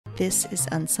This is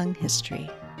Unsung History,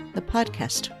 the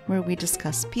podcast where we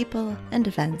discuss people and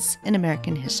events in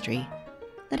American history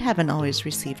that haven't always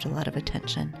received a lot of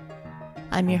attention.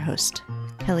 I'm your host,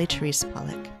 Kelly Therese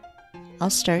Pollock. I'll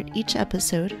start each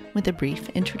episode with a brief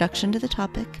introduction to the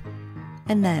topic,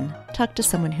 and then talk to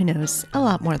someone who knows a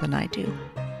lot more than I do.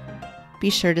 Be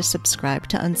sure to subscribe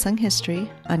to Unsung History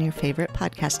on your favorite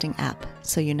podcasting app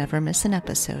so you never miss an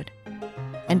episode.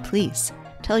 And please,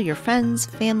 tell your friends,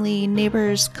 family,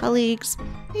 neighbors, colleagues,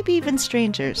 maybe even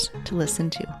strangers to listen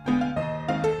to.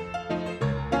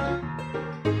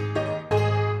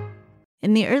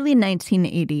 In the early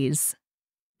 1980s,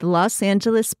 the Los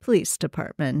Angeles Police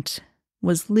Department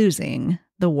was losing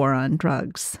the war on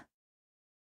drugs.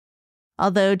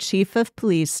 Although Chief of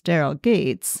Police Daryl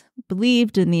Gates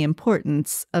believed in the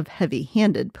importance of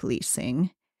heavy-handed policing,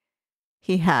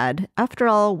 he had, after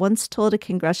all, once told a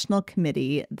congressional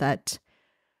committee that,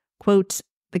 quote,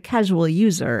 the casual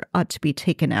user ought to be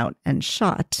taken out and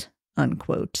shot,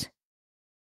 unquote.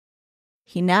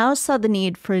 He now saw the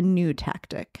need for a new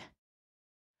tactic,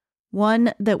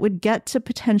 one that would get to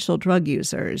potential drug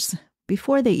users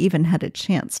before they even had a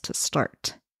chance to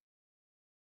start.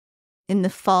 In the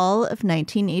fall of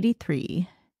 1983,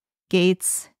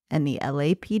 Gates and the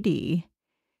LAPD,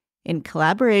 in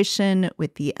collaboration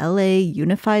with the LA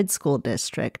Unified School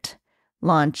District,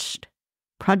 launched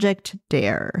Project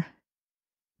DARE,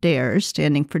 DARE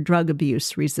standing for Drug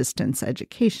Abuse Resistance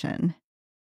Education,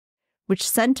 which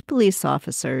sent police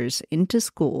officers into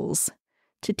schools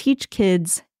to teach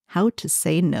kids how to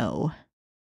say no.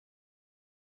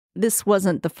 This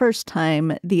wasn't the first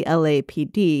time the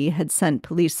LAPD had sent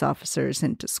police officers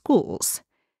into schools.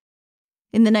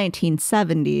 In the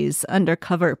 1970s,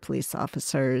 undercover police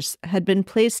officers had been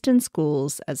placed in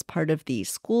schools as part of the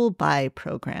School Buy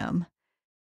program,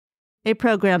 a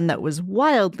program that was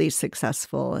wildly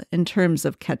successful in terms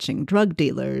of catching drug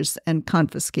dealers and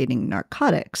confiscating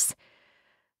narcotics,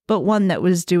 but one that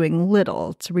was doing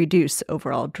little to reduce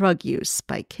overall drug use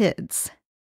by kids.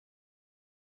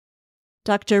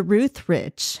 Dr. Ruth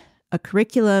Rich, a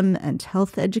curriculum and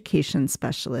health education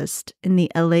specialist in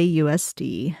the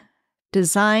LAUSD,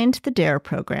 designed the DARE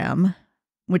program,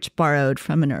 which borrowed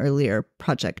from an earlier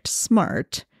Project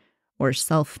SMART, or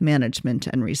Self-Management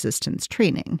and Resistance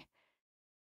Training.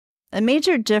 A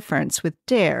major difference with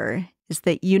DARE is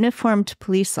that uniformed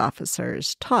police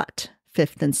officers taught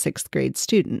 5th and 6th grade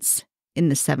students in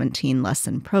the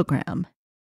 17-lesson program.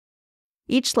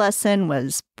 Each lesson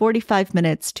was 45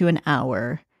 minutes to an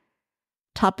hour.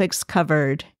 Topics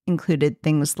covered included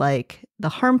things like the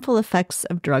harmful effects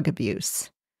of drug abuse,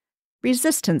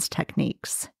 resistance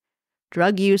techniques,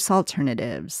 drug use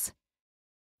alternatives,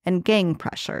 and gang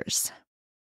pressures.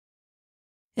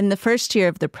 In the first year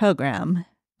of the program,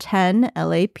 10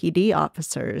 LAPD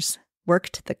officers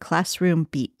worked the classroom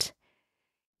beat,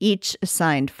 each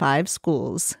assigned 5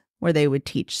 schools where they would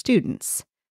teach students.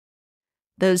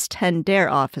 Those 10 DARE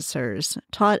officers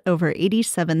taught over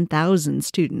 87,000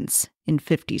 students in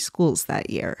 50 schools that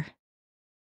year.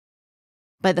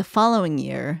 By the following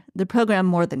year, the program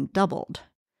more than doubled,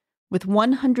 with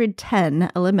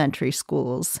 110 elementary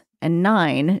schools and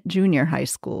 9 junior high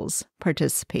schools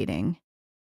participating.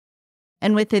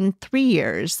 And within 3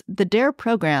 years, the DARE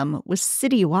program was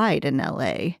citywide in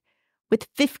LA, with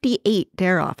 58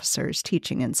 DARE officers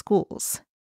teaching in schools.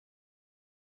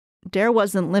 DARE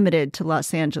wasn't limited to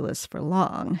Los Angeles for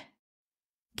long.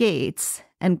 Gates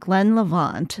and Glenn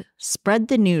Levant spread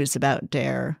the news about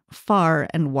DARE far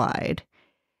and wide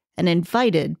and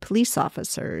invited police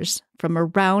officers from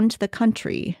around the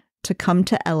country to come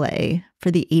to LA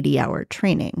for the 80-hour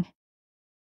training.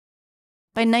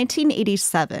 By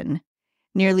 1987,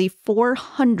 nearly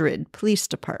 400 police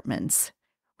departments,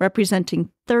 representing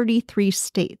 33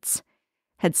 states,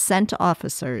 had sent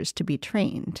officers to be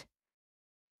trained.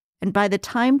 And by the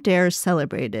time DARE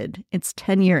celebrated its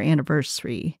 10-year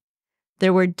anniversary,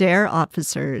 there were DARE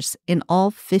officers in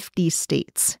all 50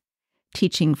 states,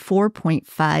 teaching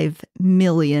 4.5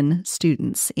 million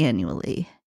students annually.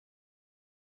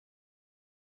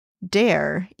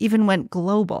 DARE even went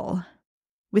global,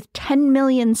 with 10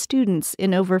 million students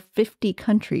in over 50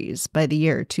 countries by the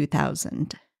year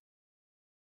 2000.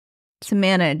 To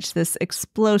manage this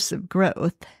explosive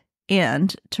growth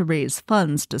and to raise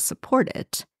funds to support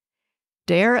it,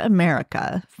 DARE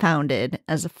America founded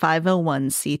as a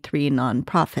 501c3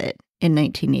 nonprofit in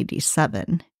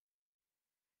 1987.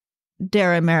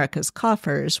 DARE America's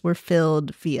coffers were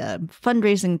filled via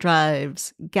fundraising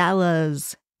drives,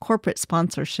 galas, corporate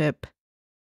sponsorship.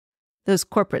 Those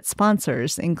corporate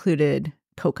sponsors included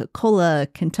Coca-Cola,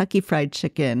 Kentucky Fried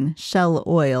Chicken, Shell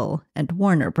Oil, and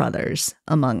Warner Brothers,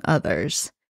 among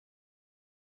others.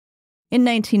 In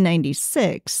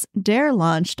 1996, DARE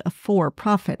launched a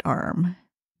for-profit arm,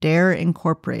 DARE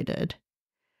Incorporated,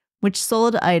 which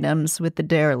sold items with the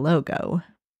DARE logo,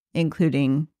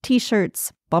 including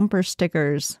T-shirts, bumper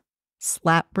stickers,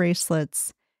 slap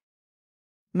bracelets.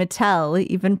 Mattel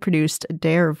even produced a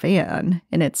DARE van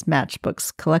in its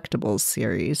Matchbooks collectibles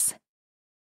series.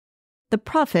 The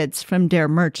profits from DARE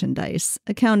merchandise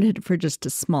accounted for just a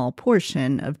small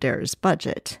portion of DARE's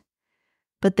budget,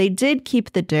 but they did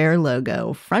keep the DARE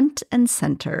logo front and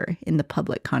center in the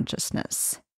public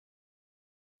consciousness.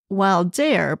 While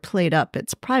DARE played up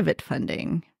its private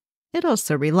funding, it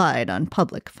also relied on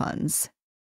public funds.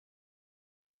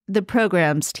 The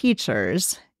program's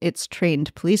teachers, its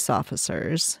trained police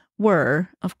officers, were,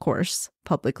 of course,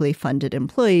 publicly funded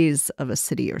employees of a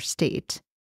city or state.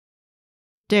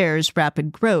 DARE's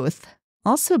rapid growth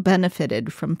also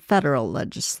benefited from federal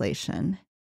legislation.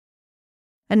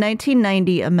 A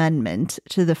 1990 amendment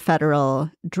to the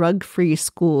federal Drug-Free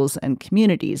Schools and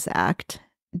Communities Act,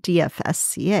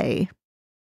 DFSCA,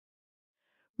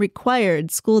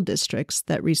 required school districts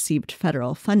that received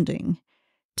federal funding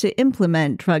to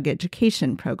implement drug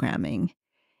education programming,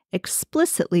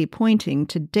 explicitly pointing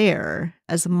to DARE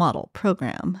as a model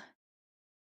program.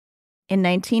 In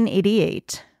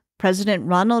 1988, President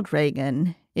Ronald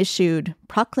Reagan issued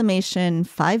Proclamation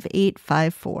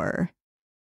 5854,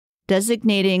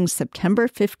 designating September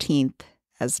 15th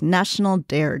as National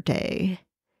DARE Day,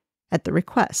 at the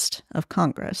request of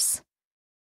Congress.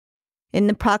 In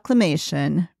the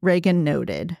proclamation, Reagan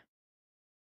noted,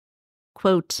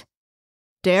 quote,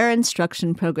 DARE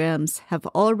instruction programs have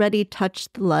already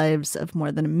touched the lives of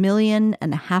more than 1.5 million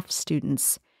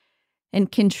students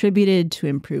and contributed to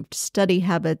improved study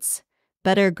habits,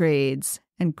 better grades,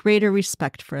 and greater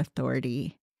respect for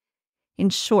authority. In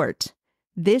short,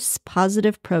 this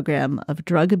positive program of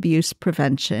drug abuse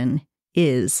prevention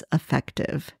is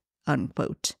effective,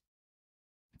 unquote.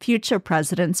 Future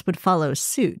presidents would follow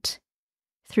suit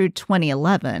through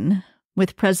 2011,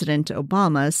 with President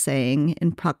Obama saying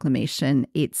in Proclamation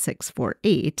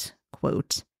 8648,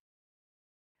 quote,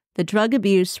 the Drug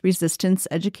Abuse Resistance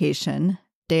Education,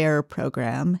 DARE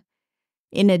program,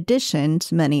 in addition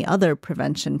to many other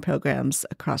prevention programs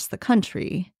across the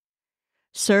country,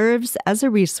 serves as a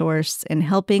resource in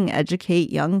helping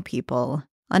educate young people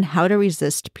on how to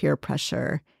resist peer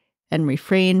pressure and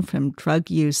refrain from drug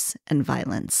use and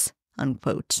violence,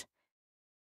 unquote.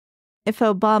 If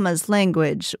Obama's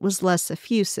language was less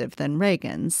effusive than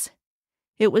Reagan's,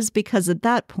 it was because at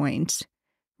that point,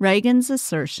 Reagan's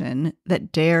assertion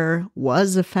that DARE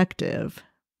was effective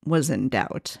was in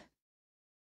doubt.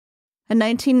 A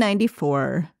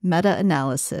 1994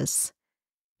 meta-analysis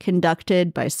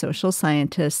conducted by social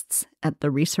scientists at the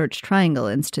Research Triangle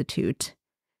Institute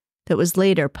that was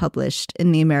later published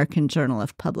in the American Journal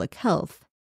of Public Health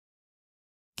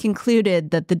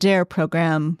concluded that the DARE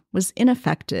program was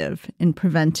ineffective in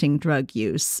preventing drug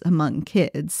use among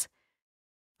kids,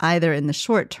 either in the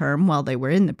short term while they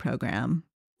were in the program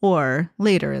or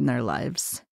later in their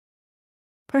lives.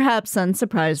 Perhaps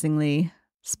unsurprisingly,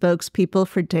 spokespeople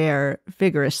for DARE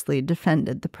vigorously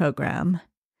defended the program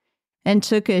and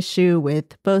took issue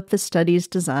with both the study's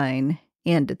design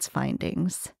and its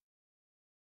findings.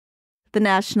 The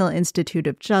National Institute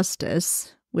of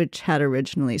Justice, which had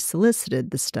originally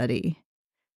solicited the study,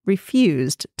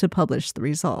 refused to publish the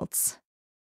results.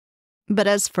 But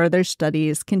as further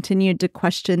studies continued to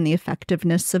question the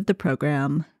effectiveness of the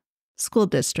program, school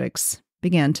districts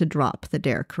began to drop the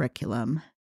DARE curriculum.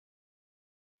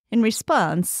 In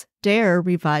response, DARE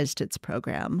revised its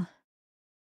program,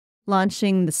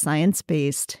 launching the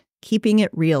science-based Keeping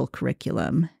It Real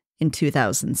curriculum in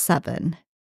 2007.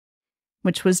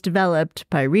 Which was developed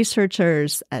by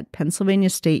researchers at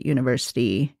Pennsylvania State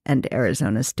University and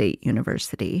Arizona State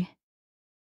University.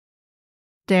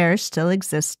 DARE still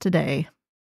exists today.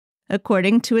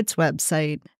 According to its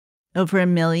website, over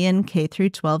 1 million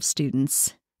K-12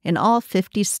 students in all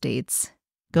 50 states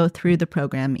go through the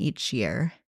program each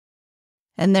year.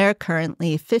 And there are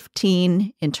currently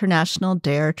 15 international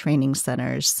DARE training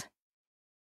centers,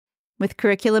 with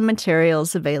curriculum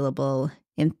materials available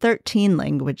in 13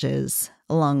 languages,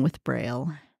 along with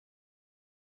Braille.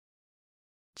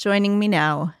 Joining me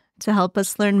now to help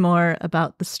us learn more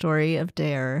about the story of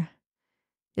DARE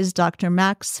is Dr.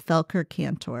 Max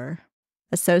Felker-Cantor,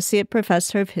 Associate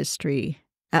Professor of History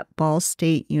at Ball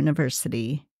State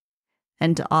University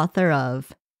and author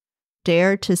of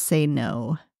Dare to Say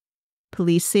No: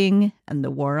 Policing and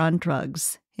the War on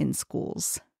Drugs in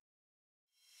Schools.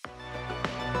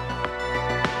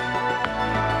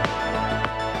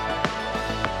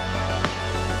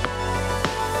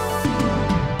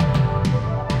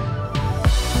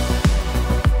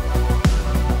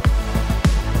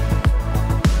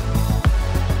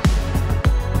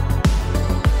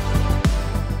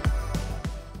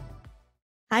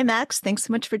 Hi, Max. Thanks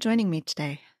so much for joining me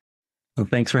today. Well,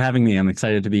 thanks for having me. I'm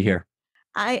excited to be here.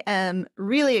 I am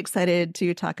really excited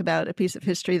to talk about a piece of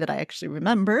history that I actually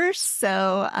remember.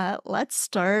 So let's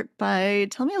start by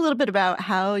tell me a little bit about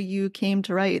how you came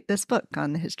to write this book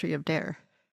on the history of Dare.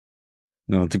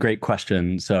 No, it's a great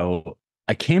question. So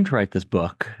I came to write this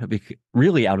book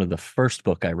really out of the first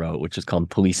book I wrote, which is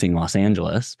called Policing Los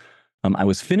Angeles. I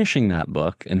was finishing that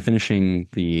book and finishing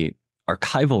the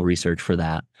archival research for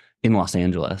that in Los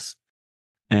Angeles.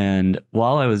 And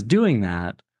while I was doing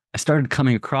that, I started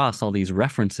coming across all these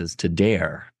references to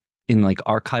Dare in like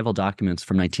archival documents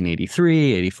from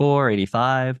 1983, 84,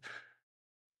 85.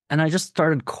 And I just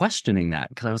started questioning that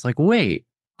because I was like, wait,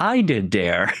 I did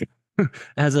Dare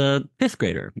as a fifth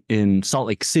grader in Salt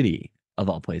Lake City,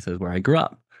 of all places, where I grew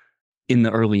up in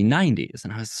the early 90s.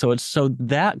 And so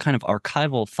that kind of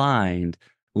archival find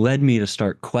led me to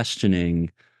start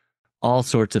questioning all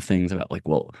sorts of things about like,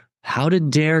 well, how did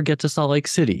Dare get to Salt Lake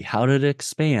City? How did it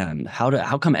expand?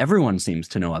 How come everyone seems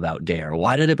to know about Dare?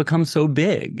 Why did it become so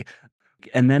big?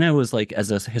 And then I was like, as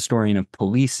a historian of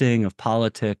policing, of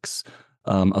politics,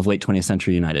 of late 20th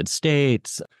century United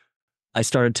States, I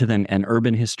started to then, and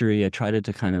urban history, I tried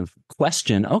to kind of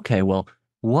question, okay, well,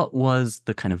 what was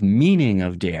the kind of meaning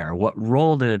of Dare? What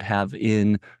role did it have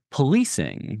in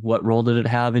policing? What role did it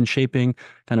have in shaping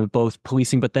kind of both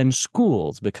policing, but then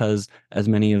schools? Because as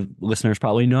many of listeners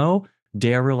probably know,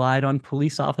 Dare relied on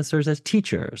police officers as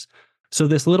teachers. So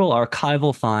this little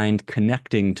archival find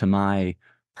connecting to my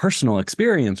personal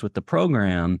experience with the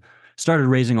program started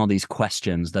raising all these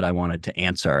questions that I wanted to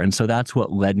answer. And so that's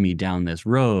what led me down this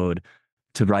road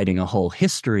to writing a whole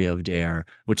history of Dare,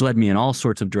 which led me in all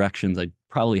sorts of directions I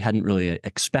probably hadn't really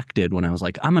expected when I was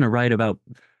like, I'm going to write about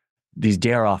these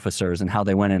Dare officers and how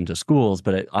they went into schools.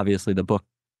 But obviously the book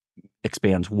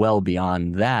expands well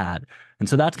beyond that. And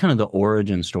so that's kind of the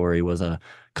origin story, was a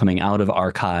coming out of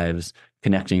archives,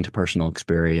 connecting to personal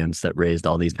experience that raised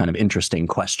all these kind of interesting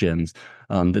questions.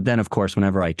 That then, of course,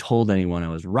 whenever I told anyone I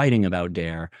was writing about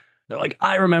Dare, they're like,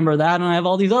 I remember that, and I have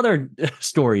all these other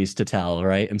stories to tell,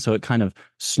 right? And so it kind of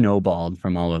snowballed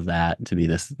from all of that to be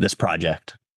this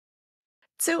project.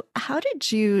 So, how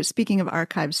did you, speaking of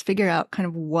archives, figure out kind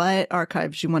of what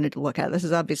archives you wanted to look at? This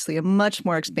is obviously a much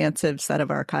more expansive set of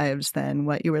archives than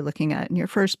what you were looking at in your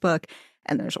first book.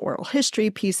 And there's oral history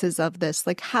pieces of this.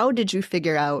 Like, how did you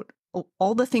figure out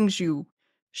all the things you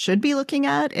should be looking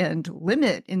at and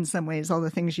limit, in some ways, all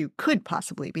the things you could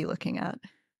possibly be looking at?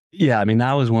 Yeah, I mean,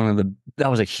 that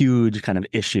was a huge kind of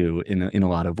issue in a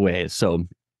lot of ways. So,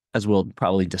 as we'll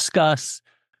probably discuss,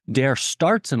 Dare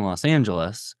starts in Los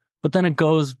Angeles, but then it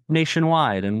goes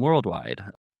nationwide and worldwide.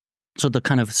 So the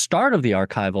kind of start of the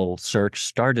archival search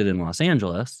started in Los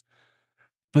Angeles,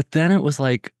 but then it was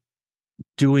like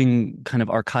doing kind of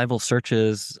archival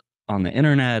searches on the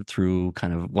internet through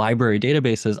kind of library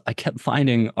databases. I kept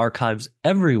finding archives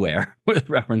everywhere with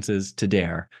references to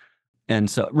Dare.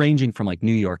 And so ranging from like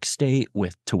New York State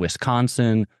to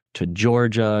Wisconsin to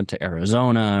Georgia to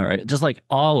Arizona, right? Just like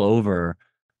all over,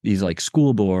 these like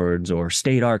school boards or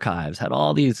state archives had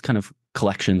all these kind of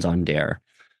collections on Dare.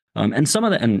 And some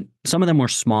of them were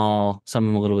small, some of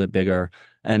them a little bit bigger.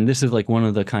 And this is like one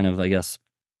of the kind of, I guess,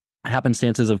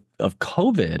 happenstances of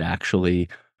COVID actually,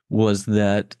 was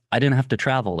that I didn't have to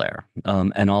travel there.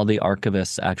 And all the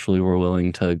archivists actually were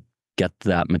willing to get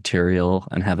that material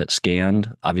and have it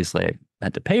scanned. Obviously, I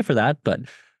had to pay for that, but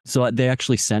so they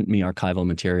actually sent me archival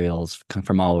materials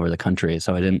from all over the country.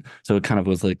 So it kind of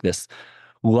was like this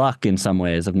luck in some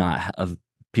ways of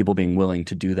people being willing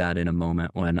to do that in a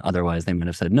moment when otherwise they might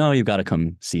have said, no, you've got to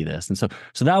come see this. And so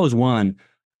that was one.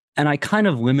 And I kind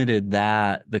of limited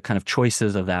the kind of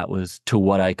choices of that was to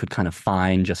what I could kind of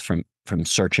find just from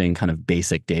searching kind of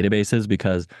basic databases,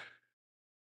 because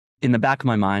in the back of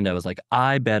my mind, I was like,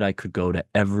 I bet I could go to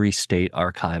every state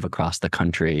archive across the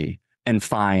country and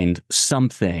find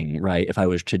something, right? If I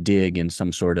was to dig in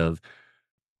some sort of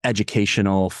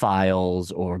educational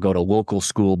files or go to local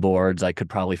school boards, I could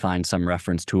probably find some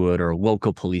reference to it, or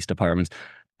local police departments.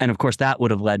 And of course, that would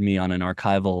have led me on an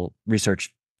archival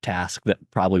research task that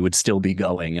probably would still be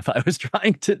going if I was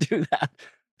trying to do that.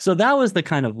 So that was the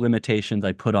kind of limitations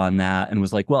I put on that, and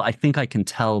was like, well, I think I can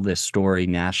tell this story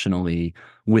nationally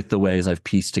with the ways I've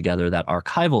pieced together that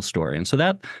archival story. And so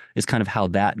that is kind of how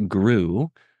that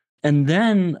grew. And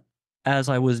then as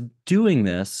I was doing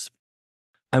this,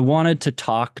 I wanted to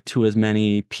talk to as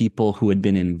many people who had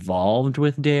been involved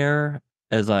with Dare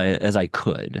as I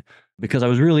could, because I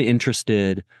was really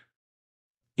interested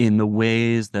in the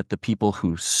ways that the people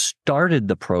who started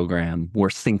the program were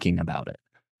thinking about it.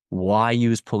 Why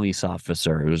use police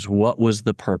officers? What was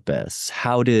the purpose?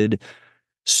 How did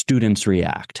students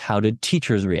react? How did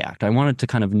teachers react? I wanted to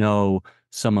kind of know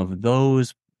some of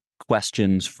those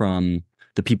questions from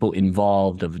the people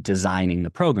involved of designing the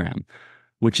program,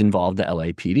 which involved the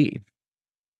LAPD.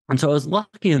 And so I was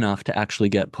lucky enough to actually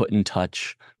get put in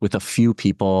touch with a few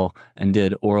people and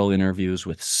did oral interviews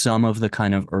with some of the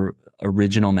kind of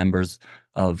original members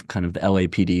of kind of the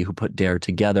LAPD who put DARE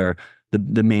together,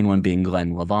 the main one being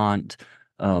Glenn Levant.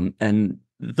 And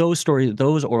those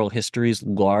oral histories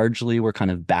largely were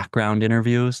kind of background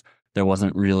interviews. There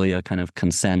wasn't really a kind of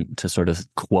consent to sort of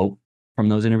quote from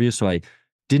those interviews. So I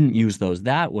didn't use those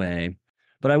that way.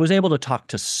 But I was able to talk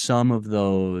to some of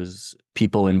those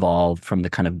people involved from the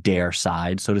kind of DARE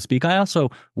side, so to speak. I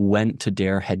also went to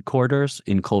DARE headquarters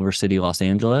in Culver City, Los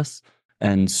Angeles,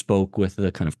 and spoke with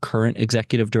the kind of current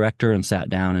executive director and sat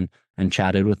down and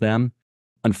chatted with them.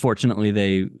 Unfortunately,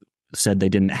 they said they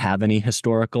didn't have any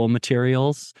historical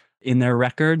materials in their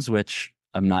records, which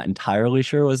I'm not entirely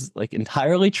sure was like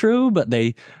entirely true, but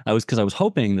I was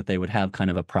hoping that they would have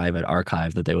kind of a private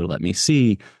archive that they would let me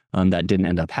see. That didn't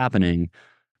end up happening.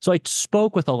 So I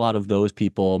spoke with a lot of those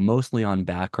people, mostly on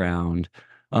background.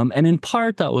 And in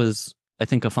part, that was, I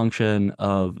think, a function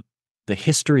of the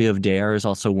history of DARE is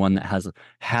also one that has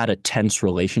had a tense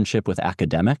relationship with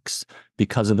academics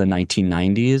because of the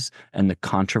 1990s and the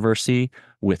controversy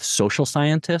with social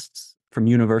scientists from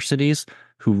universities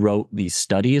who wrote these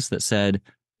studies that said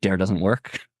DARE doesn't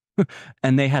work.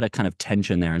 And they had a kind of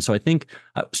tension there. And so I think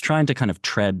I was trying to kind of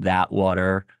tread that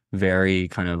water very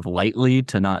kind of lightly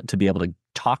to be able to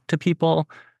talk to people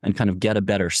and kind of get a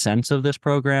better sense of this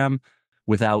program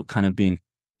without kind of being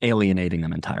alienating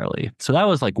them entirely. So that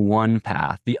was like one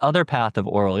path. The other path of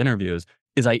oral interviews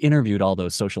is I interviewed all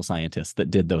those social scientists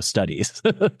that did those studies.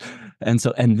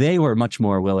 And they were much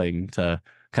more willing to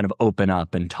kind of open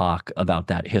up and talk about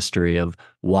that history of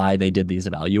why they did these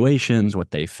evaluations,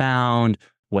 what they found,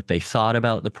 what they thought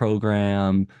about the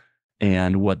program,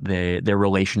 and what their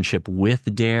relationship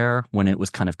with DARE when it was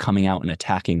kind of coming out and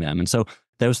attacking them. And so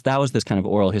that was this kind of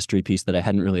oral history piece that I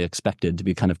hadn't really expected, to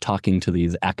be kind of talking to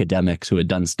these academics who had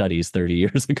done studies 30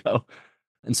 years ago.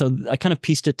 And so I kind of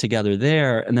pieced it together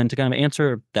there. And then to kind of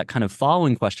answer that kind of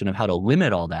following question of how to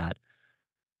limit all that,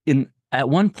 at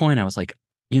one point I was like,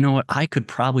 you know what, I could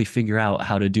probably figure out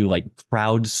how to do like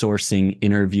crowdsourcing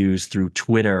interviews through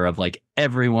Twitter of like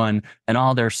everyone and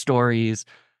all their stories.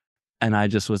 And I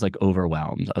just was like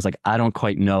overwhelmed. I was like, I don't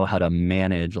quite know how to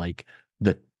manage like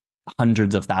the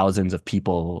hundreds of thousands of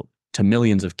people to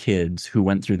millions of kids who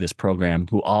went through this program,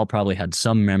 who all probably had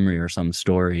some memory or some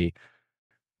story,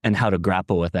 and how to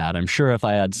grapple with that. I'm sure if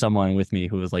I had someone with me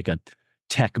who was like a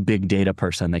tech big data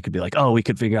person, they could be like, oh, we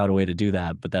could figure out a way to do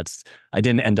that. But I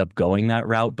didn't end up going that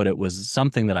route, but it was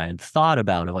something that I had thought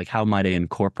about of like, how might I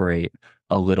incorporate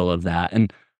a little of that?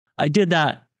 And I did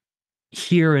that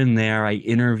here and there. I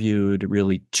interviewed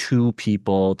really two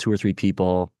or three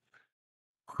people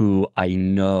who I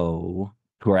know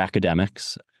who are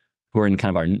academics, who are in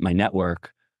kind of my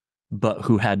network, but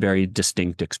who had very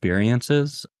distinct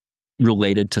experiences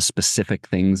related to specific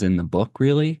things in the book,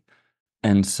 really.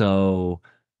 And so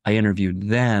I interviewed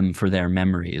them for their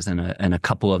memories, and a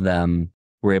couple of them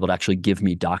were able to actually give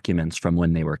me documents from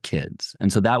when they were kids.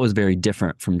 And so that was very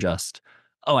different from just,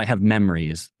 oh, I have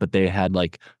memories, but they had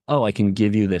like, oh, I can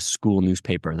give you this school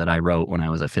newspaper that I wrote when I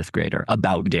was a fifth grader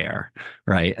about DARE,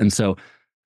 right? And so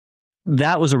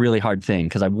that was a really hard thing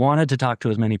because I wanted to talk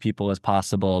to as many people as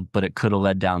possible, but it could have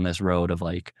led down this road of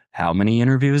like, how many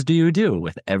interviews do you do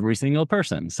with every single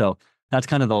person? So that's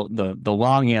kind of the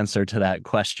long answer to that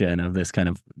question of this kind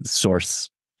of source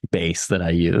base that I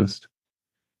used.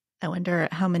 I wonder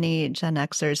how many Gen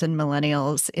Xers and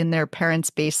millennials in their parents'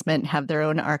 basement have their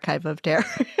own archive of DARE.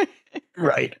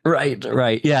 Right.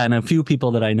 Yeah. And a few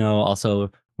people that I know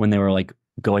also, when they were like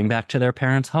going back to their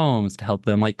parents' homes to help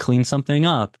them like clean something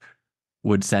up,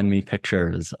 would send me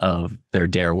pictures of their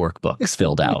DARE workbooks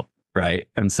filled out. Right.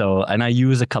 And I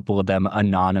use a couple of them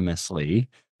anonymously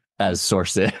as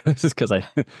sources because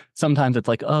sometimes it's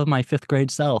like, oh, my fifth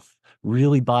grade self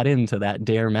really bought into that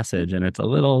DARE message and it's a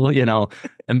little,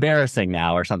 embarrassing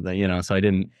now or something, so I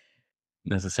didn't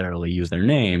necessarily use their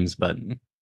names, but.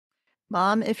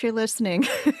 Mom, if you're listening,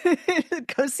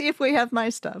 go see if we have my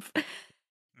stuff.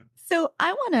 So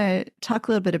I want to talk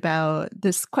a little bit about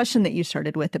this question that you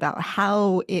started with about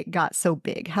how it got so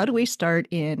big. How do we start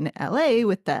in LA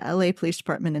with the LA Police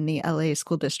Department and the LA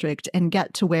School District and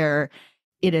get to where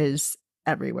it is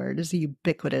everywhere? It is a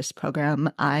ubiquitous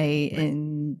program.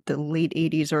 In the late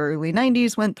 80s or early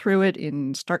 90s, went through it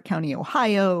in Stark County,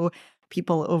 Ohio.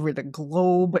 People over the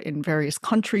globe in various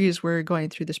countries were going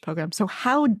through this program. So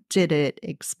how did it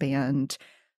expand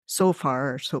so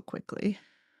far, so quickly?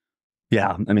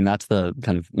 Yeah, I mean that's the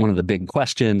kind of one of the big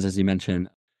questions, as you mentioned,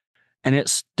 and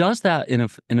does that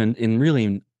in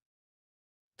really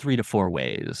three to four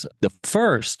ways. The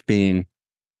first being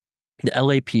the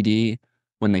LAPD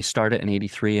when they started in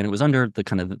 '83, and it was under the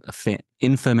kind of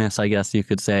infamous, I guess you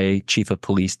could say, Chief of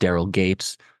Police Daryl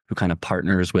Gates, who kind of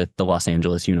partners with the Los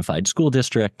Angeles Unified School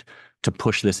District to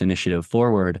push this initiative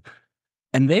forward.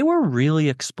 And they were really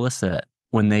explicit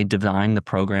when they designed the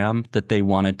program that they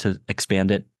wanted to expand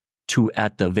it to,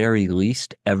 at the very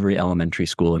least, every elementary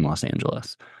school in Los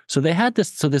Angeles. So they had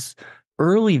this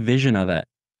early vision of it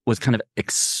was kind of,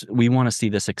 we want to see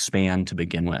this expand to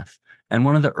begin with. And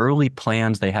one of the early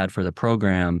plans they had for the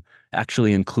program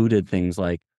actually included things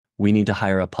like, we need to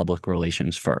hire a public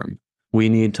relations firm. We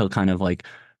need to kind of like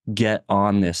get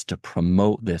on this to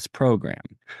promote this program.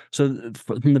 So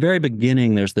from the very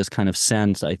beginning, there's this kind of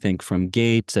sense, I think, from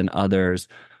Gates and others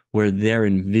where they're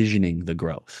envisioning the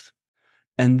growth.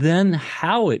 And then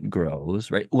how it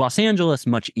grows, right? Los Angeles,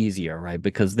 much easier, right?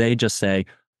 Because they just say,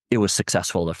 it was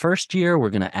successful the first year. We're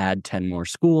going to add 10 more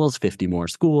schools, 50 more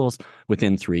schools.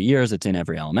 Within 3 years, it's in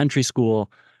every elementary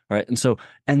school, right?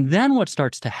 And then what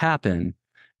starts to happen,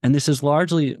 and this is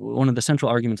largely one of the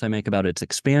central arguments I make about its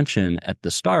expansion at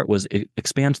the start, was it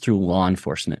expands through law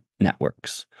enforcement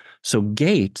networks. So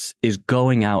Gates is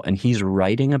going out and he's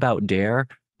writing about DARE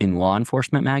in law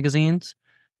enforcement magazines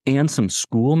and some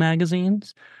school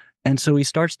magazines. And so he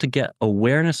starts to get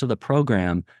awareness of the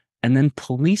program. And then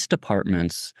police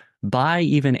departments, by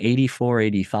even '84,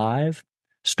 '85,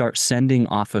 start sending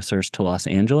officers to Los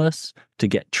Angeles to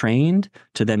get trained,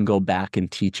 to then go back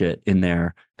and teach it in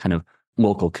their kind of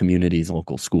local communities,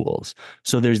 local schools.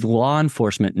 So there's law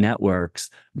enforcement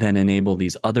networks that enable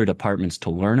these other departments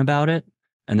to learn about it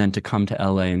and then to come to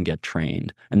LA and get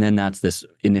trained. And then that's this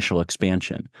initial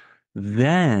expansion.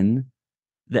 Then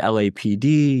the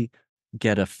LAPD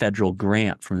get a federal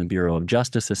grant from the Bureau of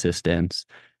Justice Assistance,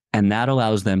 and that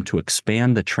allows them to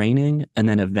expand the training, and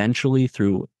then eventually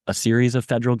through a series of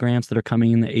federal grants that are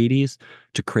coming in the '80s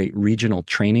to create regional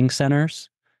training centers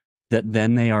that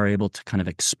then they are able to kind of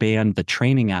expand the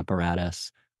training apparatus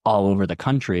all over the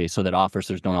country so that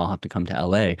officers don't all have to come to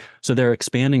LA. So they're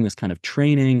expanding this kind of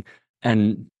training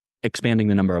and expanding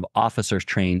the number of officers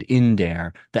trained in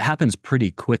DARE. That happens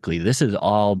pretty quickly. This is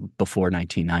all before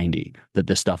 1990 that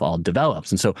this stuff all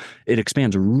develops. And so it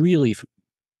expands really,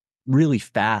 really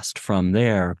fast from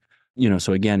there.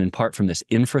 So again, in part from this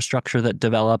infrastructure that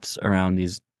develops around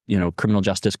these, criminal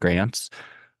justice grants,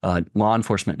 law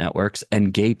enforcement networks,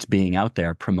 and Gates being out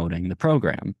there promoting the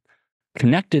program.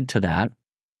 Connected to that,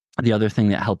 the other thing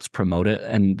that helps promote it,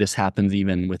 and this happens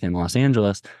even within Los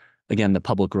Angeles, again, the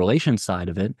public relations side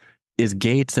of it, is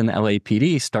Gates and the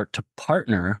LAPD start to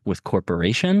partner with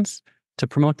corporations to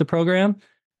promote the program,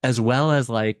 as well as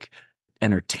like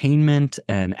entertainment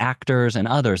and actors and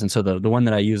others. And so the one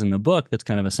that I use in the book that's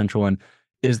kind of a central one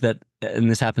is that, and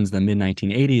this happens in the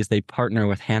mid-1980s, they partner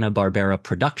with Hanna-Barbera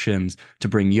Productions to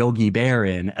bring Yogi Bear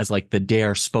in as like the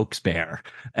DARE spokesbear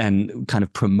and kind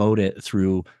of promote it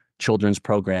through children's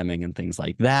programming and things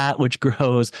like that, which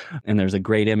grows. And there's a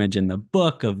great image in the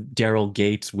book of Daryl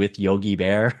Gates with Yogi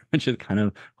Bear, which is kind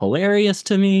of hilarious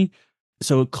to me.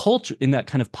 So culture, in that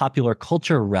kind of popular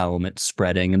culture realm, it's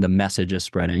spreading and the message is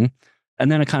spreading.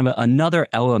 And then a kind of another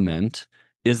element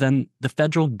is then the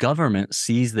federal government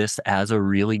sees this as a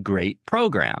really great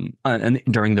program. And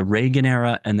during the Reagan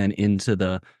era and then into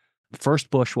the first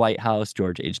Bush White House,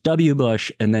 George H.W.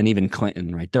 Bush, and then even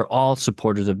Clinton, right? They're all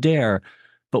supporters of DARE.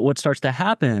 But what starts to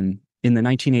happen in the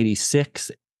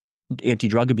 1986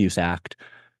 Anti-Drug Abuse Act,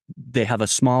 they have a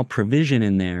small provision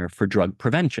in there for drug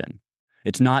prevention.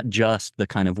 It's not just the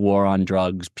kind of war on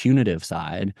drugs punitive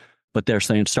side, but they're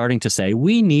starting to say,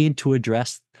 we need to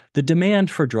address the demand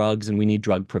for drugs and we need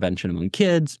drug prevention among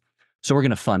kids. So we're going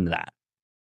to fund that.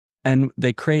 And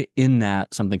they create in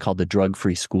that something called the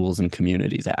Drug-Free Schools and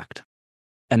Communities Act.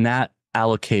 And that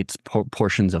allocates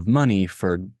portions of money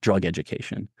for drug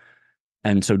education.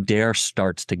 And so DARE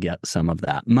starts to get some of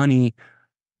that money.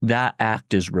 That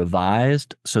act is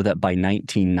revised so that by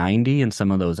 1990, in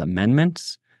some of those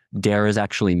amendments, DARE is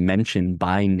actually mentioned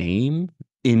by name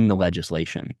in the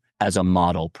legislation as a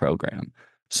model program.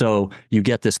 So you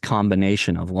get this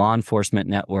combination of law enforcement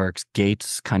networks,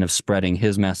 Gates kind of spreading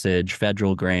his message,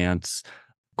 federal grants,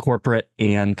 corporate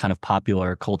and kind of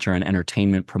popular culture and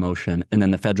entertainment promotion. And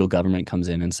then the federal government comes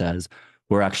in and says,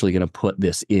 we're actually going to put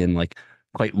this in, like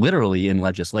quite literally in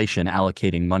legislation,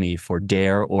 allocating money for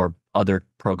DARE or other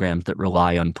programs that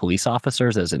rely on police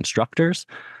officers as instructors.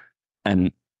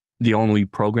 And the only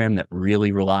program that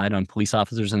really relied on police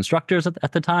officers and instructors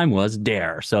at the time was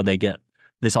DARE. So they get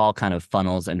this all kind of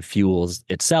funnels and fuels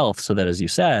itself so that, as you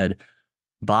said,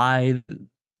 by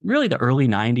really the early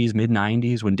 90s, mid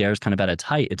 90s, when DARE's kind of at its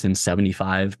height, it's in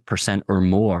 75% or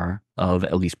more of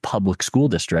at least public school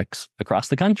districts across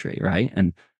the country, right?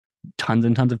 And tons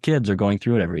and tons of kids are going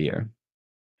through it every year.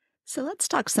 So let's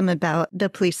talk some about the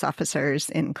police officers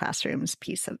in classrooms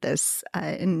piece of this.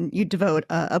 And you devote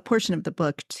a portion of the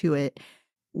book to it.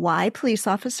 Why police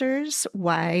officers?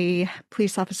 Why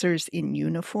police officers in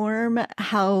uniform?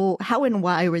 How and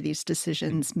why were these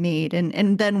decisions made?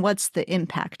 And then what's the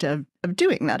impact of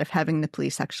doing that, of having the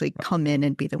police actually come in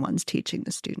and be the ones teaching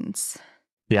the students?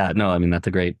 Yeah, no, I mean, that's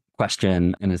a great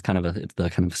question. And it's it's the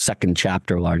kind of second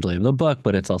chapter largely of the book,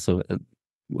 but it's also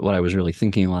what I was really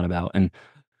thinking a lot about. And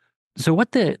so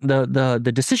what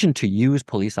the decision to use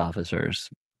police officers,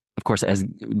 of course, as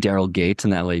Daryl Gates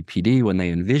and the LAPD, when they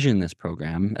envisioned this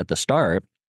program at the start,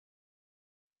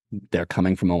 they're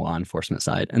coming from a law enforcement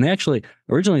side. And they actually,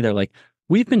 originally, they're like,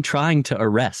 we've been trying to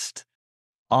arrest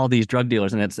all these drug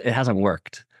dealers and it hasn't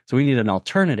worked. So we need an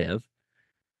alternative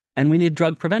and we need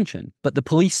drug prevention, but the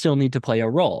police still need to play a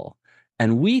role.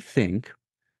 And we think,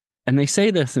 and they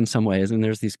say this in some ways, and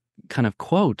there's these kind of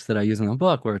quotes that I use in the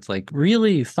book where it's like,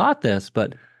 really thought this,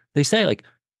 but they say like,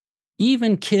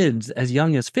 even kids as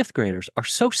young as fifth graders are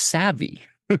so savvy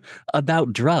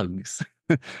about drugs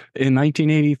in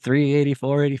 1983,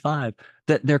 84, 85,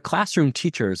 that their classroom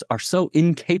teachers are so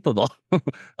incapable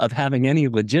of having any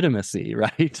legitimacy,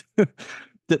 right?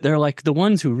 That they're like the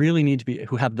ones who really need to be,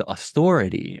 who have the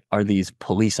authority are these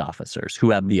police officers who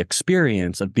have the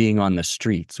experience of being on the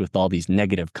streets with all these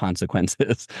negative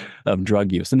consequences of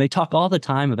drug use. And they talk all the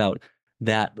time about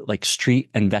that, like,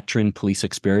 street and veteran police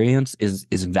experience is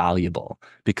valuable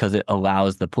because it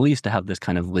allows the police to have this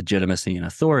kind of legitimacy and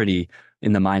authority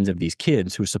in the minds of these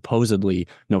kids who supposedly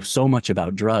know so much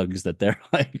about drugs that they're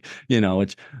like,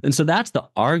 and so that's the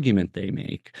argument they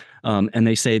make. And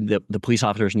they say that the police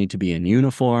officers need to be in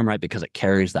uniform, right? Because it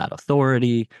carries that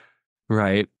authority,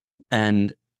 right?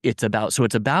 And it's about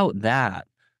that.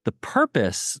 The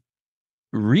purpose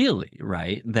really,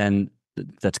 right? Then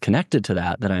that's connected to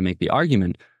that I make the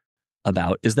argument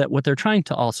about is that what they're trying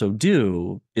to also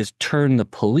do is turn the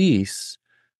police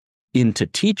into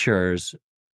teachers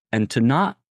and to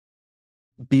not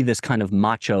be this kind of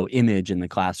macho image in the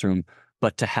classroom,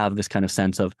 but to have this kind of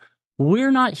sense of, we're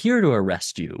not here to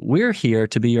arrest you. We're here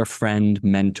to be your friend,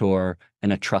 mentor,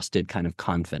 and a trusted kind of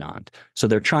confidant. So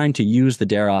they're trying to use the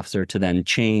DARE officer to then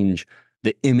change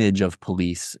the image of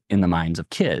police in the minds of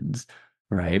kids,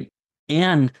 right?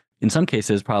 And in some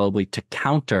cases, probably to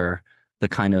counter the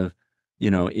kind of,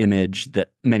 image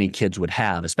that many kids would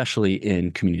have, especially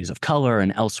in communities of color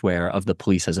and elsewhere, of the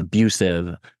police as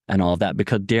abusive and all of that.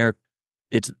 Because DARE,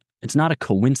 it's not a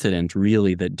coincidence,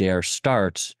 really, that DARE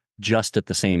starts just at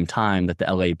the same time that the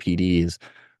LAPD is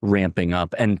ramping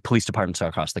up and police departments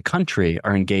across the country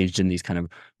are engaged in these kind of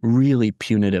really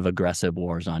punitive, aggressive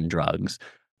wars on drugs.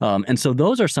 And so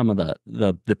those are some of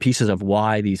the pieces of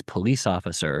why these police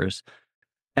officers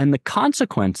and the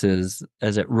consequences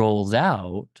as it rolls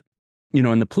out,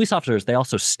 and the police officers, they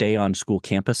also stay on school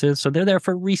campuses. So they're there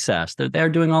for recess. They're there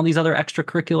doing all these other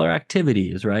extracurricular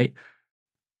activities, right?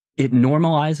 It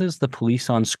normalizes the police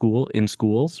in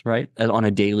schools, right? On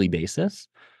a daily basis.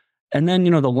 And then,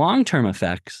 the long-term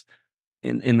effects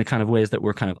in the kind of ways that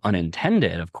were kind of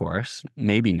unintended, of course,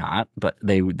 maybe not, but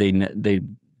they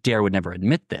DARE would never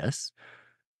admit this,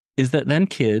 is that then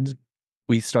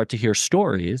we start to hear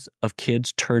stories of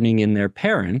kids turning in their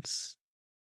parents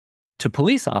to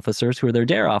police officers who are their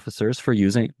DARE officers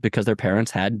because their parents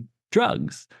had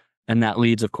drugs. And that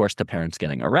leads, of course, to parents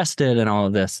getting arrested and all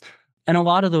of this. And a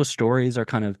lot of those stories are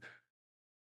kind of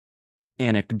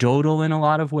anecdotal in a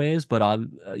lot of ways, but,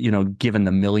 given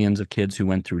the millions of kids who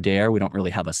went through DARE, we don't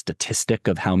really have a statistic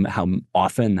of how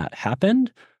often that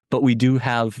happened. But we do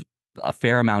have a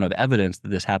fair amount of evidence that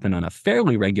this happened on a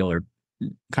fairly regular,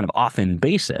 kind of often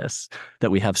basis, that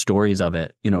we have stories of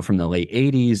it, from the late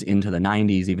 80s into the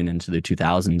 90s, even into the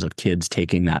 2000s, of kids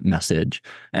taking that message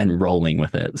and rolling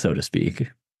with it, so to speak.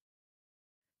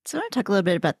 So I want to talk a little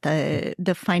bit about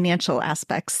the financial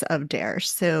aspects of DARE.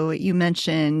 So you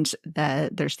mentioned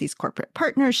that there's these corporate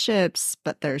partnerships,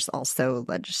 but there's also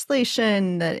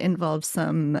legislation that involves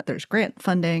there's grant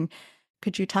funding.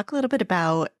 Could you talk a little bit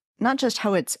about not just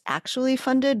how it's actually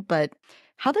funded, but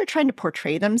how they're trying to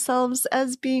portray themselves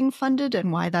as being funded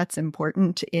and why that's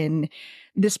important in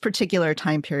this particular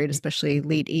time period, especially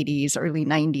late 80s, early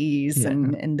 90s,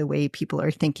 and the way people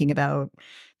are thinking about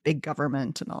big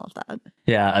government and all of that.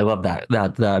 Yeah, I love that.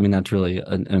 I mean, that's really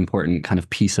an important kind of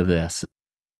piece of this.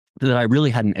 that I really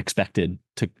hadn't expected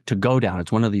to go down.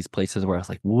 It's one of these places where I was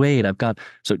like, wait, I've got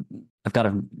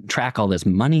to track all this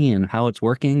money and how it's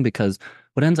working, because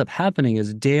what ends up happening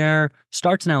is Dare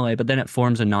starts in LA, but then it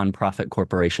forms a nonprofit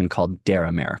corporation called Dare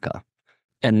America.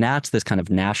 And that's this kind of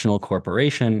national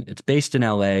corporation. It's based in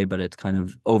LA, but it's kind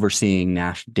of overseeing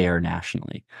Dare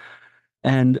nationally.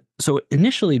 And so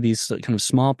initially, these kind of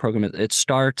small programs, it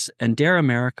starts, and Dare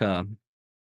America,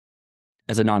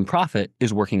 as a nonprofit,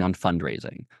 is working on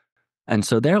fundraising. And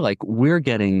so they're like, we're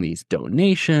getting these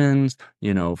donations,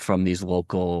 from these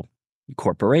local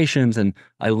corporations. And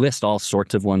I list all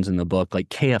sorts of ones in the book. Like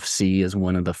KFC is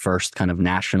one of the first kind of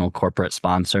national corporate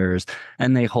sponsors.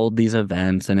 And they hold these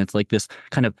events. And it's like this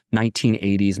kind of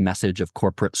 1980s message of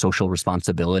corporate social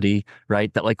responsibility,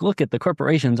 right? That like, look at the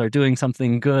corporations are doing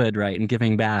something good, right? And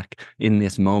giving back in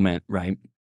this moment, right?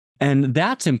 And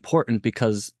that's important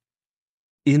because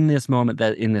in this moment,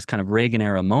 that in this kind of Reagan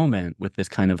era moment with this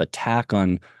kind of attack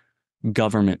on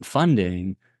government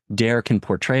funding, Dare can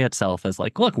portray itself as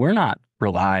like, look, we're not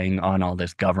relying on all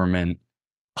this government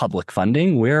public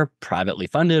funding. We're privately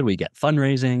funded. We get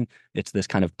fundraising. It's this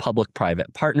kind of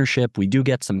public-private partnership. We do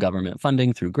get some government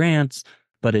funding through grants,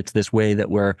 but it's this way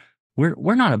that we're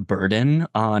not a burden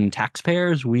on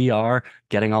taxpayers. We are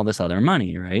getting all this other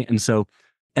money, right? And so,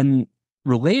 and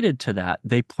related to that,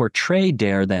 they portray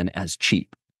Dare then as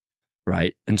cheap,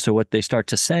 right? And so what they start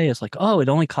to say is like, oh, it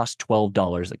only costs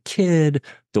 $12 a kid.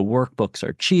 The workbooks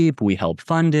are cheap. We help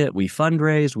fund it. We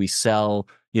fundraise. We sell,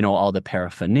 all the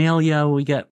paraphernalia we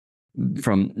get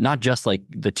from not just like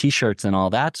the t-shirts and all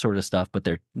that sort of stuff, but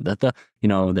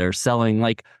they're selling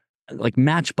like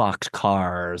Matchbox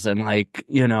cars and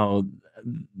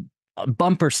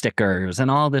bumper stickers and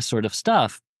all this sort of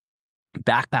stuff,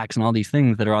 backpacks and all these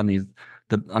things that are on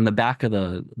the back of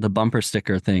the bumper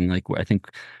sticker thing, like I think,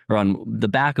 or on the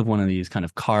back of one of these kind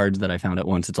of cards that I found at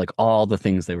once. It's like all the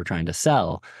things they were trying to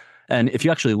sell. And if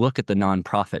you actually look at the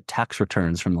nonprofit tax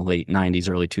returns from the late 90s,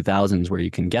 early 2000s, where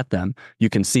you can get them, you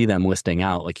can see them listing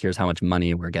out like, here's how much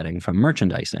money we're getting from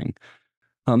merchandising.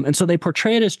 And so they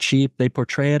portray it as cheap. They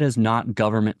portray it as not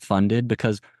government funded,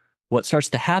 because what starts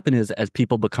to happen is as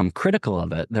people become critical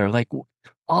of it, they're like,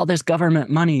 all this government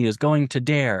money is going to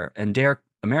Dare. And Dare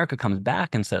America comes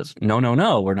back and says, no, no,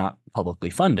 no, we're not publicly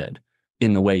funded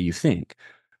in the way you think.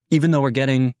 Even though we're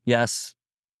getting, yes,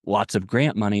 lots of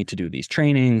grant money to do these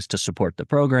trainings, to support the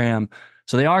program.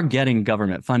 So they are getting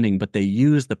government funding, but they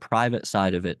use the private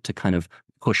side of it to kind of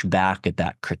push back at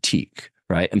that critique,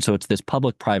 right? And so it's this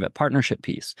public-private partnership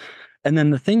piece. And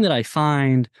then the thing that I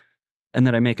find, and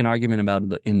that I make an argument about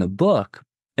in the book,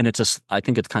 and I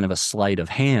think it's kind of a sleight of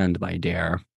hand by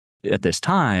Dare at this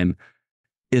time,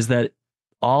 is that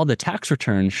all the tax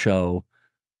returns show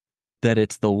that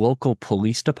it's the local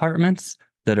police departments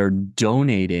that are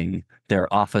donating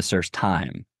their officers'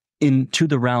 time into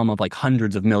the realm of like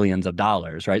hundreds of millions of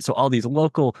dollars, right? So all these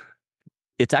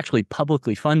it's actually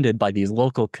publicly funded by these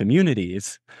local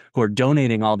communities who are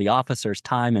donating all the officers'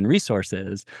 time and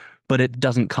resources, but it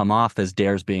doesn't come off as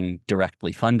Dare's being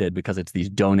directly funded because it's these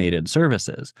donated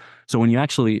services. So when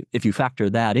if you factor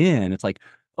that in, it's like,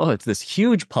 oh, it's this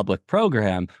huge public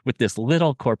program with this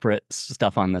little corporate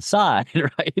stuff on the side,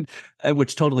 right?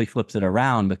 Which totally flips it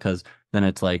around, because then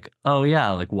it's like, oh yeah,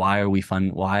 like why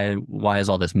is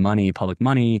all this money, public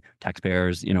money,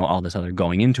 taxpayers, all this other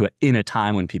going into it in a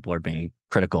time when people are being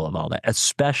critical of all that,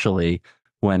 especially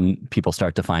when people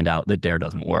start to find out that Dare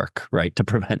doesn't work, right, to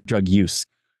prevent drug use.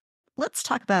 Let's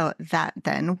talk about that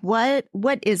then. What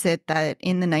is it that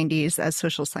in the 90s, as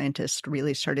social scientists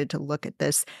really started to look at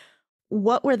this,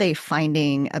 what were they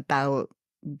finding about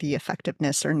the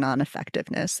effectiveness or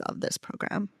non-effectiveness of this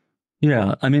program?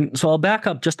 Yeah, I mean, so I'll back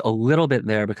up just a little bit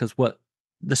there, because what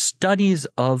the studies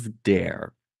of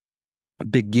Dare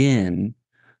begin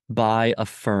by a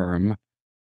firm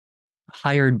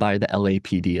hired by the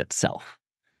LAPD itself,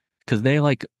 because they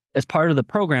as part of the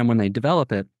program, when they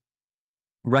develop it,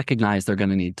 recognize they're going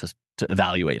to need to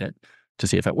evaluate it to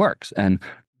see if it works. And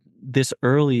this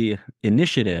early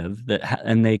initiative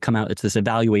and they come out, it's this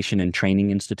Evaluation and Training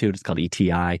Institute, it's called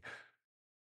ETI.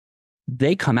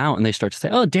 They come out and they start to say,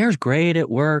 oh, Dare's great,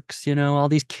 it works. All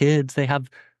these kids,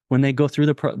 when they go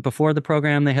through before the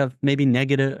program, they have maybe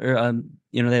negative, or,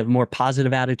 they have more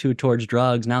positive attitude towards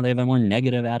drugs. Now they have a more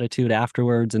negative attitude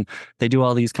afterwards. And they do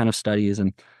all these kind of studies.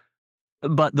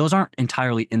 But those aren't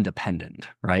entirely independent,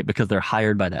 right? Because they're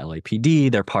hired by the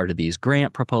LAPD. They're part of these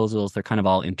grant proposals. They're kind of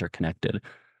all interconnected.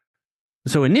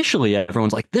 So initially,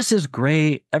 everyone's like, this is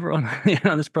great. Everyone,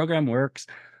 this program works.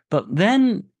 But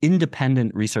then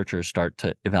independent researchers start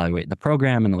to evaluate the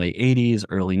program in the late 80s,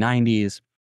 early 90s.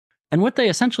 And what they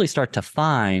essentially start to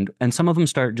find, and some of them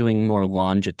start doing more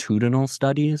longitudinal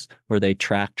studies where they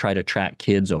try to track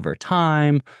kids over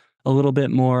time a little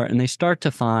bit more, and they start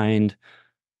to find,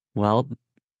 well,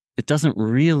 it doesn't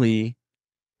really,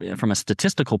 from a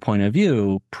statistical point of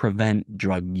view, prevent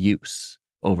drug use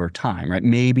over time, right?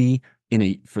 Maybe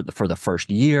for the first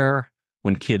year,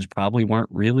 when kids probably weren't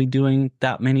really doing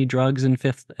that many drugs in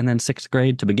fifth and then sixth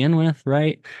grade to begin with,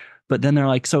 right? But then they're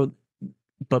like,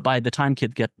 but by the time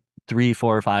kids get 3,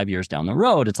 4, or 5 years down the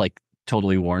road, it's like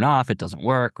totally worn off. It doesn't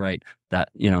work, right?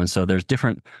 And so there's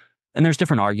different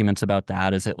arguments about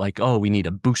that. Is it like, oh, we need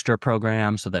a booster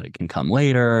program so that it can come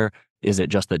later? Is it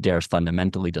just that DARES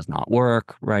fundamentally does not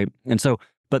work, right? And so,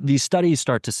 but these studies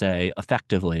start to say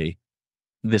effectively,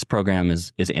 this program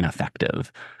is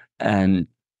ineffective. And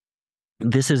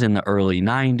this is in the early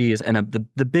 90s. And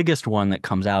the biggest one that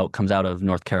comes out of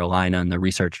North Carolina and the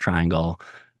Research Triangle.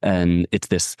 And it's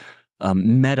this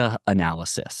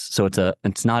meta-analysis. So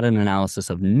it's not an analysis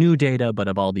of new data, but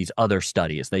of all these other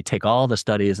studies. They take all the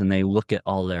studies and they look at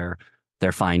all their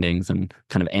findings and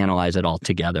kind of analyze it all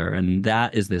together. And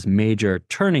that is this major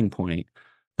turning point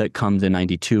that comes in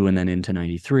 92 and then into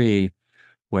 93,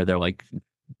 where they're like,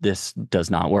 this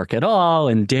does not work at all.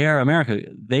 And DARE America,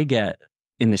 they get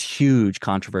in this huge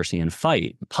controversy and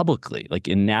fight publicly, like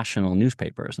in national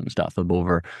newspapers and stuff, of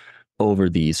over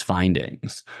these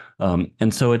findings.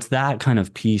 And so it's that kind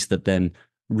of piece that then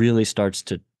really starts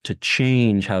to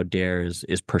change how DARE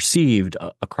is perceived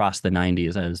across the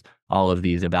 90s as all of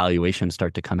these evaluations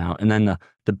start to come out. And then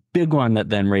the big one that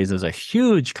then raises a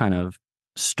huge kind of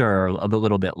stir a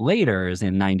little bit later is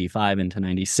in 95 into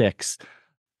 96,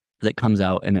 that comes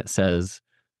out, and it says,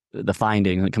 the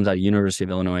finding that comes out of University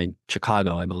of Illinois,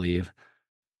 Chicago, I believe.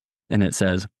 And it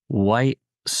says, white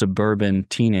suburban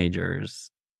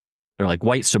teenagers, or like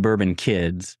white suburban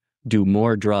kids, do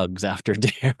more drugs after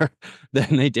DARE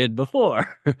than they did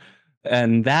before.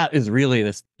 And that is really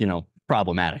this,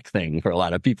 problematic thing for a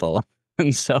lot of people.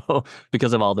 And so,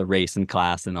 because of all the race and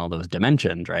class and all those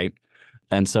dimensions, right?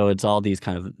 And so it's all these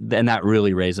and that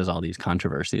really raises all these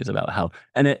controversies about how,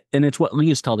 and it's what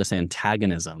leads to all this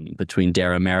antagonism between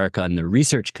DARE America and the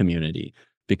research community,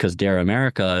 because DARE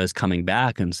America is coming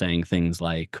back and saying things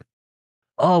like,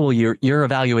 oh, well, you're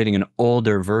evaluating an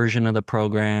older version of the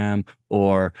program,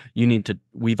 or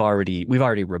we've already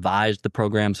revised the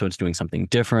program, so it's doing something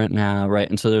different now, right?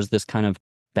 And so there's this kind of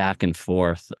back and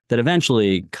forth that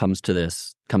eventually comes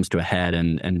to a head,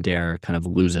 and DARE kind of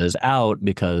loses out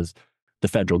because the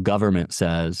federal government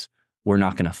says we're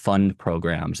not going to fund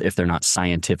programs if they're not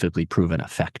scientifically proven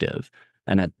effective.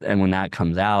 And when that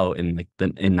comes out in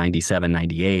 97,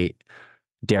 98,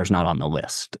 DARE's not on the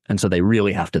list. And so they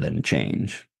really have to then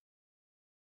change.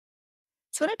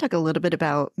 So I want to talk a little bit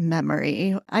about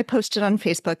memory. I posted on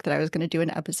Facebook that I was going to do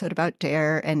an episode about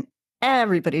DARE, and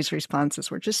everybody's responses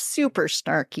were just super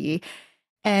snarky.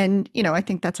 And, I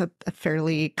think that's a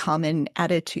fairly common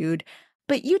attitude.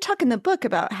 But you talk in the book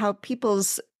about how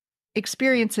people's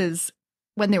experiences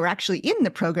when they were actually in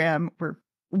the program were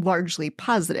largely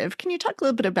positive. Can you talk a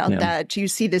little bit about that? Do you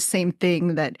see the same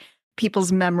thing, that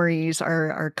people's memories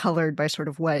are colored by sort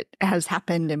of what has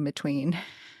happened in between?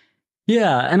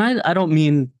 Yeah. And I don't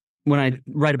mean, when I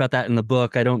write about that in the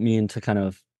book, I don't mean to kind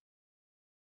of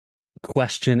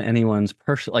question anyone's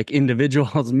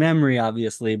individual's memory,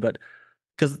 obviously, but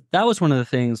because that was one of the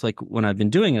things, like when I've been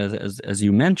doing it, as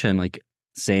you mentioned, like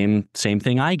same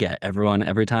thing I get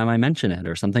every time I mention it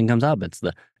or something comes up. It's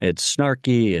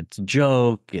snarky, it's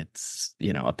joke, it's,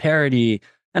 a parody.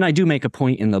 And I do make a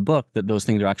point in the book that those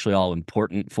things are actually all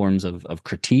important forms of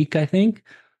critique, I think.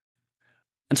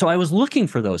 And so I was looking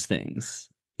for those things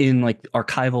in like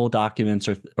archival documents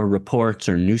or reports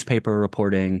or newspaper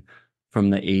reporting from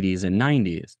the 80s and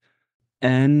 90s.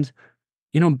 And,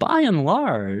 by and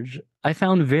large, I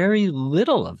found very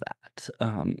little of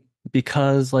that,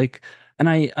 because and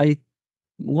I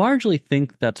largely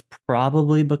think that's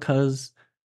probably because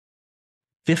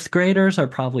fifth graders are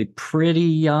probably pretty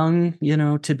young,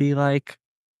 to be like,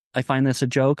 I find this a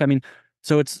joke. I mean,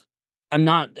 so I'm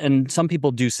not, and some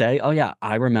people do say, oh yeah,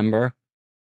 I remember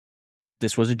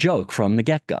this was a joke from the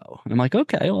get-go. And I'm like,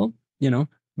 okay, well,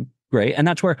 great. And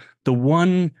that's where the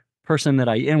one person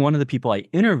one of the people I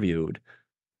interviewed,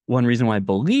 one reason why I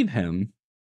believe him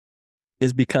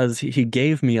is because he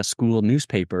gave me a school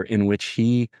newspaper in which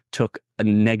he took a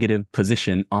negative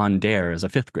position on DARE as a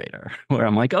fifth grader, where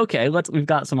I'm like, okay, we've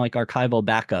got some like archival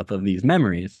backup of these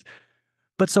memories.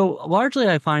 But so largely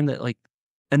I find that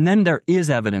and then there is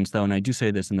evidence though, and I do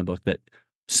say this in the book, that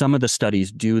some of the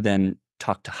studies do then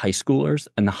talk to high schoolers,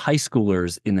 and the high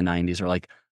schoolers in the 90s are like,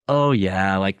 oh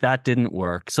yeah, like that didn't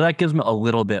work. So that gives me a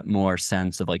little bit more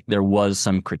sense of like there was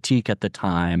some critique at the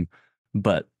time,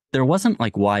 but there wasn't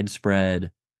like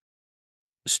widespread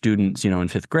students, in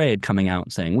fifth grade coming out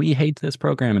and saying, we hate this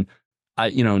program.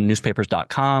 And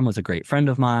newspapers.com was a great friend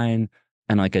of mine.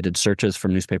 And like I did searches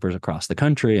from newspapers across the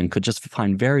country and could just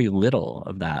find very little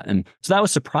of that. And so that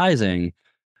was surprising.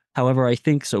 However, I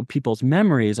think so people's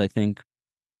memories, I think,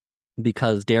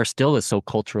 because Dare still is so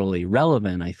culturally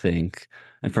relevant, I think,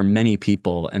 and for many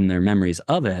people and their memories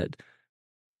of it,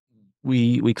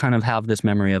 we kind of have this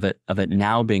memory of it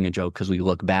now being a joke because we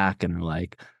look back and are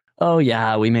like, oh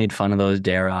yeah, we made fun of those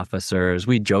Dare officers,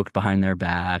 we joked behind their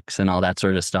backs and all that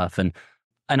sort of stuff. And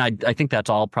I think that's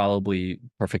all probably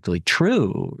perfectly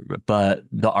true, but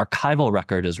the archival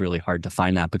record is really hard to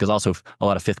find that because also a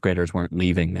lot of fifth graders weren't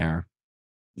leaving their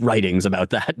writings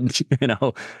about that,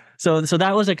 So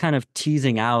that was a kind of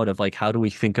teasing out of like, how do we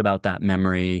think about that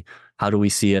memory? How do we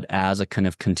see it as a kind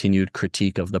of continued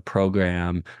critique of the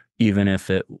program, even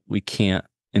if we can't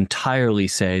entirely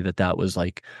say that that was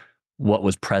like what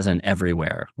was present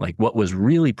everywhere. Like what was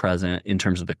really present in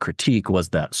terms of the critique was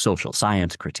that social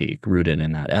science critique rooted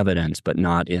in that evidence, but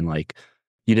not in like,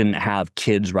 you didn't have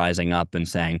kids rising up and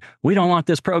saying, we don't want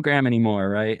this program anymore,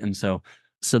 right? And so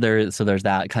there's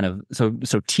that kind of,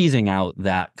 so teasing out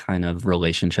that kind of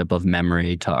relationship of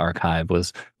memory to archive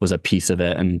was a piece of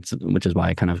it, and which is why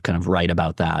I kind of write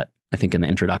about that, I think in the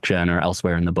introduction or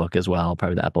elsewhere in the book as well,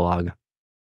 probably the epilogue.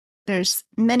 There's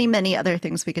many, many other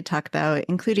things we could talk about,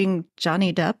 including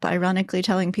Johnny Depp ironically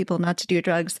telling people not to do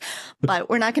drugs, but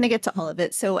we're not going to get to all of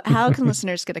it. So how can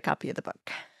listeners get a copy of the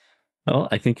book? Well,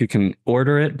 I think you can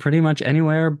order it pretty much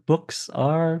anywhere books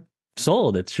are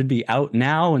sold. It should be out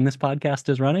now when this podcast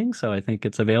is running. So I think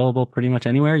it's available pretty much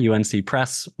anywhere, UNC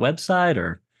Press website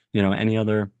or, any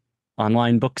other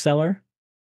online bookseller.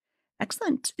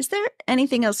 Excellent. Is there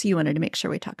anything else you wanted to make sure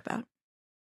we talk about?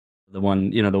 The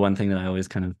one thing that I always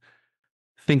kind of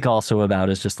think also about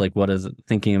is just like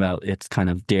thinking about its kind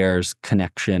of Dare's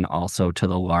connection also to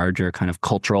the larger kind of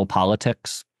cultural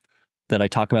politics that I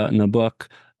talk about in the book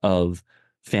of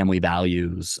family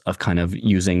values, of kind of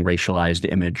using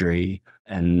racialized imagery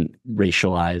and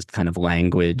racialized kind of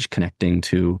language connecting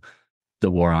to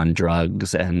the war on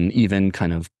drugs, and even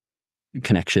kind of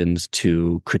connections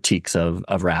to critiques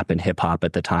of rap and hip hop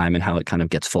at the time, and how it kind of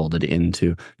gets folded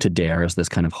into Dare as this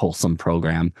kind of wholesome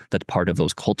program that's part of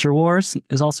those culture wars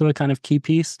is also a kind of key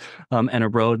piece. And a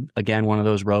road, again, one of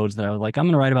those roads that I was like, I'm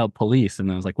going to write about police. And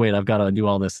I was like, wait, I've got to do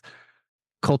all this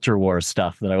culture war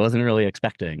stuff that I wasn't really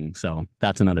expecting. So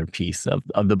that's another piece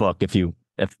of the book if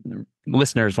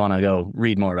listeners want to go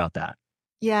read more about that.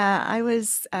 Yeah, I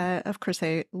was, of course,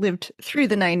 I lived through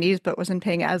the 90s, but wasn't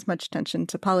paying as much attention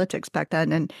to politics back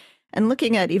then. And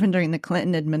looking at even during the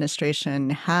Clinton administration,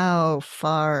 how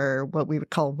far what we would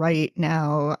call right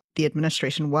now the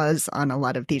administration was on a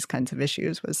lot of these kinds of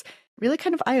issues was really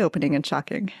kind of eye-opening and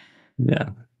shocking. Yeah.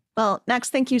 Well, Max,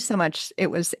 thank you so much.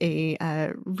 It was a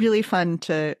really fun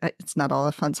it's not all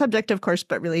a fun subject, of course,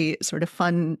 but really sort of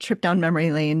fun trip down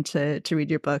memory lane to read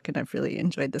your book. And I've really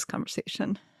enjoyed this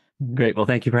conversation. Great. Well,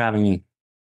 thank you for having me.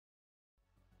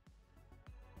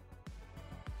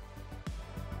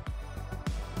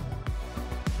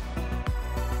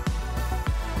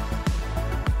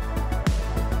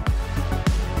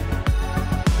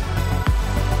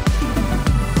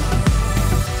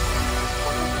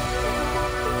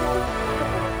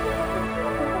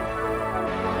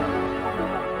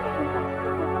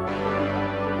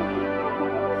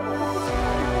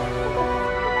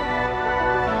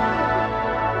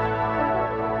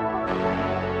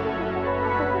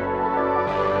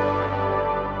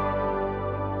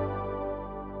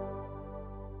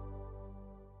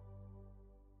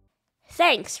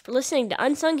 Thanks for listening to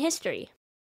Unsung History.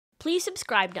 Please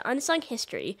subscribe to Unsung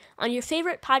History on your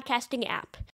favorite podcasting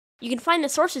app. You can find the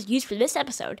sources used for this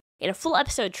episode in a full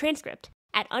episode transcript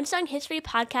at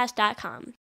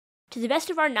unsunghistorypodcast.com. To the best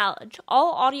of our knowledge,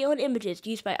 all audio and images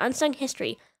used by Unsung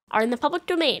History are in the public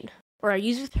domain or are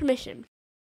used with permission.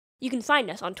 You can find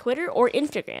us on Twitter or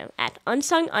Instagram at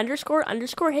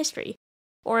unsung__history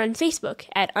or on Facebook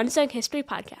at Unsung History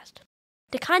Podcast.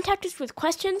 To contact us with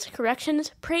questions,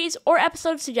 corrections, praise, or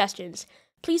episode suggestions,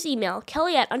 please email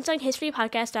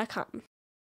kelly@unsunghistorypodcast.com.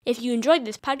 If you enjoyed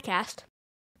this podcast,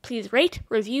 please rate,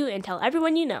 review, and tell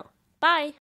everyone you know. Bye!